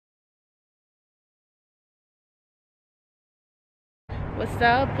What's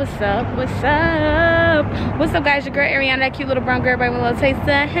up? What's up? What's up? What's up, guys? Your girl Airi, that cute little brown girl by my little taster.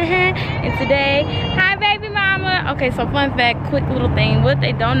 And today, hi baby mama. Okay, so fun fact, quick little thing. What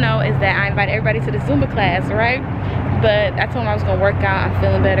they don't know is that I invited everybody to the Zumba class, right? But I told them I was gonna work out. I'm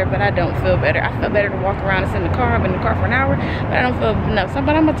feeling better, but I don't feel better. I feel better to walk around and sit in the car. I've been in the car for an hour, but I don't feel enough.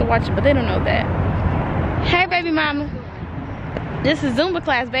 But I'm about to watch it, but they don't know that. Hey baby mama. This is Zumba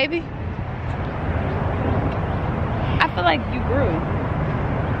class, baby. I feel like you grew.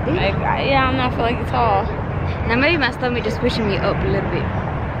 Like, yeah, I don't know, I feel like you're tall. Now maybe my stomach just pushing me up a little bit.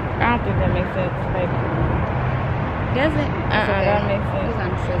 I don't think that makes sense, baby. Does it? That don't make sense. He's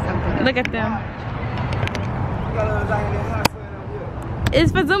gonna say something. Look at them.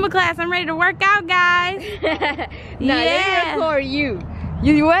 It's for Zumba class. I'm ready to work out, guys. No, let me record you.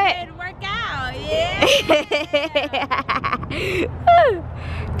 You what? I'm ready to work out, yeah.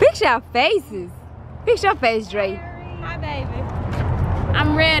 Fix your faces. Fix your face, Dre. Hi, baby.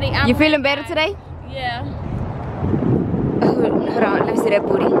 I'm ready. You feeling better today? Yeah. Hold on, let me see that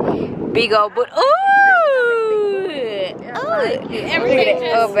booty. Big old booty. Ooh!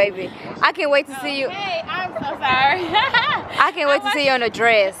 Oh, baby. I can't wait to see you. Hey, I'm so sorry. I can't wait to see you in a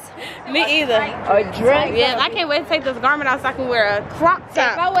dress. Me either. A dress? Yes, I can't wait to take this garment out so I can wear a crop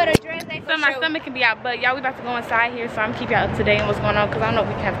top. If I wear a dress, so my stomach can be out. But y'all, we about to go inside here, so I'm keep y'all up to date on what's going on, because I don't know if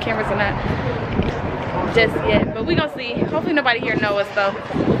we can have cameras or not just yet. But we gonna see. Hopefully nobody here know us though.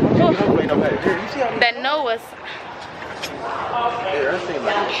 That know us.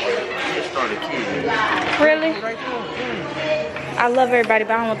 Really? I love everybody,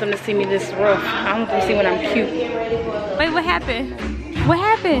 but I don't want them to see me this rough. I want them to see when I'm cute. Wait, what happened? What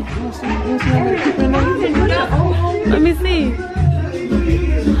happened? Let me see.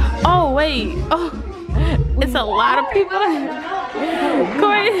 Oh, wait. Oh, it's a lot of people.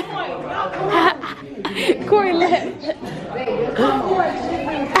 Corey. Corey left.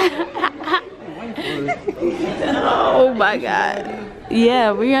 Oh my God.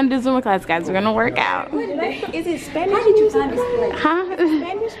 Yeah, we're gonna do Zumba class, guys. We're gonna work out. Is it Spanish? How did you find this place? Huh?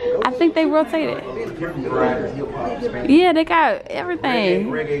 Spanish? I think they rotated. Yeah, they got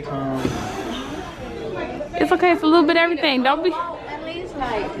everything. It's okay, it's a little bit of everything. Don't be. At least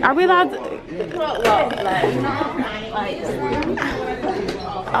like. Are we allowed to?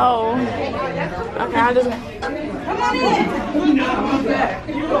 Oh. Okay, I'll just. Come on in.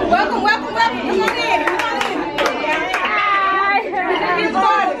 Welcome, welcome, welcome. Come on in. Come on in.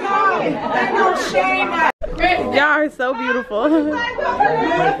 Y'all are so beautiful.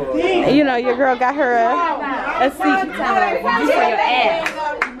 You know, your girl got her a seat. Just for your ass.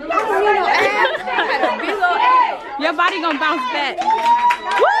 Your body gonna bounce back.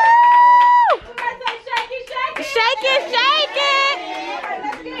 Woo! Shake it, shake it.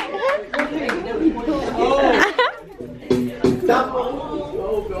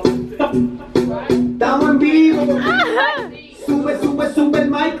 Estamos en vivo. Sube, sube, sube el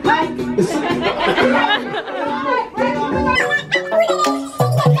mic.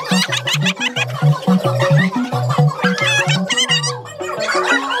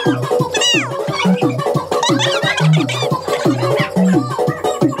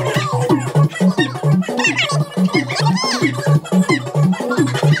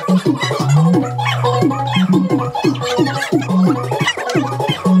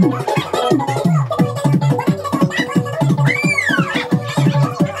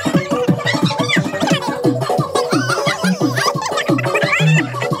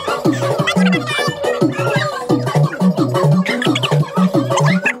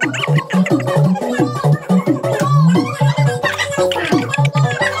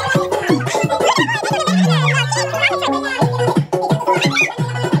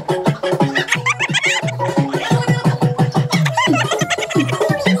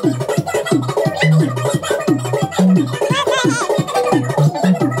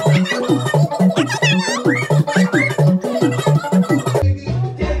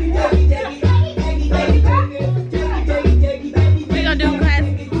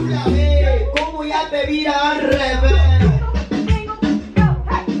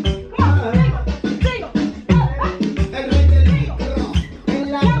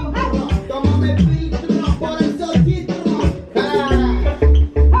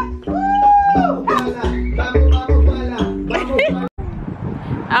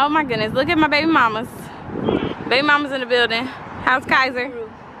 Oh my goodness, look at my baby mamas. Baby mamas in the building. How's Kaiser?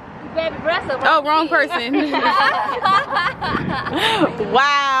 Oh, wrong person.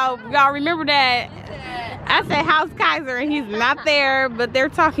 Wow, y'all remember that? I said how's Kaiser and he's not there, but they're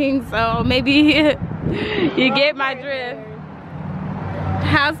talking, so maybe you get my drift.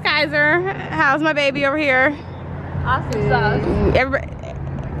 How's Kaiser? How's my baby over here? Awesome sauce.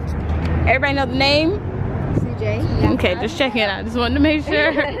 Everybody know the name? CJ. Okay, just checking it out. Just wanted to make sure.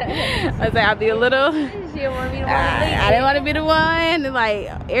 I was like, I'll be a little. She didn't want me to I didn't want to be the one. Like,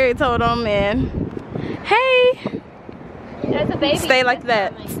 Airi told him, man. Hey. That's a baby. Stay like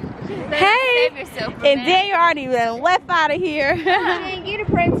that. Hey. And then you already been left out of here. She didn't get a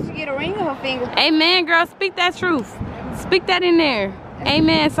present. She get a ring on her finger. Amen, girl. Speak that truth. Speak that in there.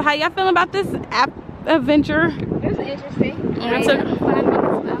 Amen. So how y'all feeling about this adventure? It was interesting. It's a,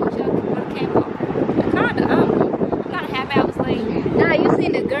 About a half hours late. Nah, you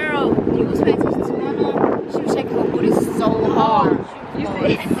seen the girl you was paying attention to one on? She was shaking her booty so hard. You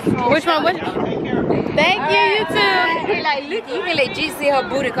see? which one? What? Thank you. You too. Like, look, you can legit see her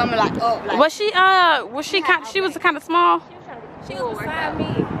booty coming like up. Like, Was she she was kind of small? she was beside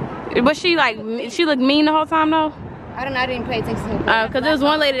me. Was she like, she looked mean the whole time though? I didn't pay attention to her. Cause there was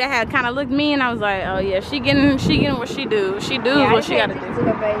one lady that had kind of looked mean. I was like, oh yeah, she getting what she do. She do what she gotta do. To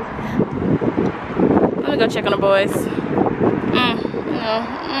her face. Let me go check on the boys.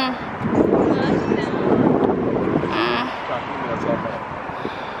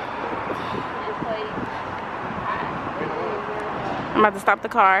 I'm about to stop the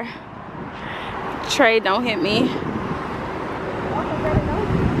car. Trey, don't hit me.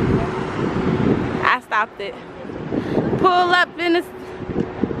 I stopped it. Pull up in this.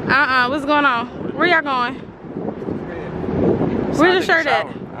 What's going on? Where y'all going? Where's the shirt at? I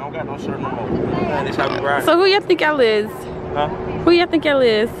don't got no shirt no more. That's how we ride. So who y'all think y'all is? Huh? Who y'all think y'all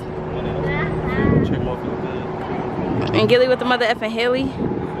is? Check more for the good. And Gilly with the mother effing Haley.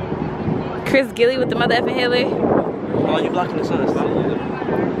 Chris Gilly with the mother effing Haley. Oh, you blocking the sun. Stop.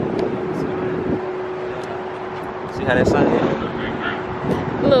 See how that sun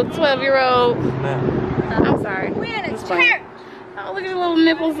is? Little 12-year-old. Nah. I'm sorry. We're in a It's fine. church. Oh, look at your little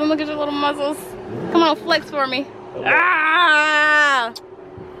nipples and look at your little muscles. Come on, flex for me. Ah!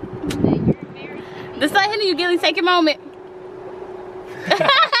 The sun hitting you, Gilly. Take your moment.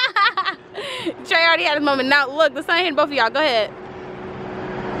 Trey already had his moment. Now, look, the sun hitting both of y'all. Go ahead.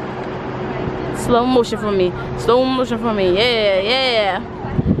 Slow motion for me. Slow motion for me. Yeah, yeah.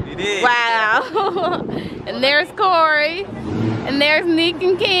 You did. Wow. And there's Corey. And there's Nick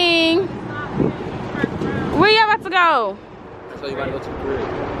and King. Where y'all about to go? So you gotta go to the crib.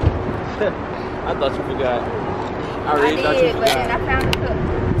 I thought you forgot. I really thought you did, but then I forgot. found the cook.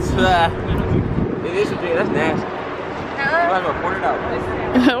 It is a drink. That's nasty. You might as well pour it out.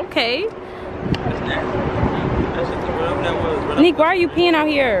 Okay. That's nasty. That's just whatever that was. Nick, why are you peeing out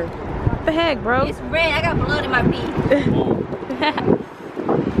here? What the heck, bro? It's red. I got blood in my feet.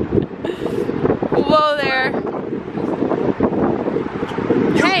 Whoa there.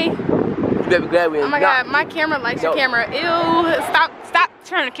 Hey. Oh my god, my camera likes your camera. Ew, stop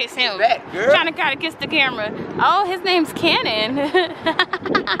trying to kiss him. Trying to kind of kiss the camera. Oh, his name's Cannon.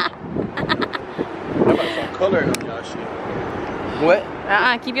 Color on y'all shit.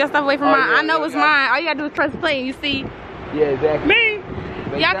 What? Keep your stuff away from mine. Yeah, I know it's mine. All you gotta do is press play and you see Yeah, exactly.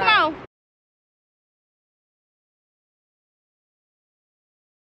 me. Y'all come on.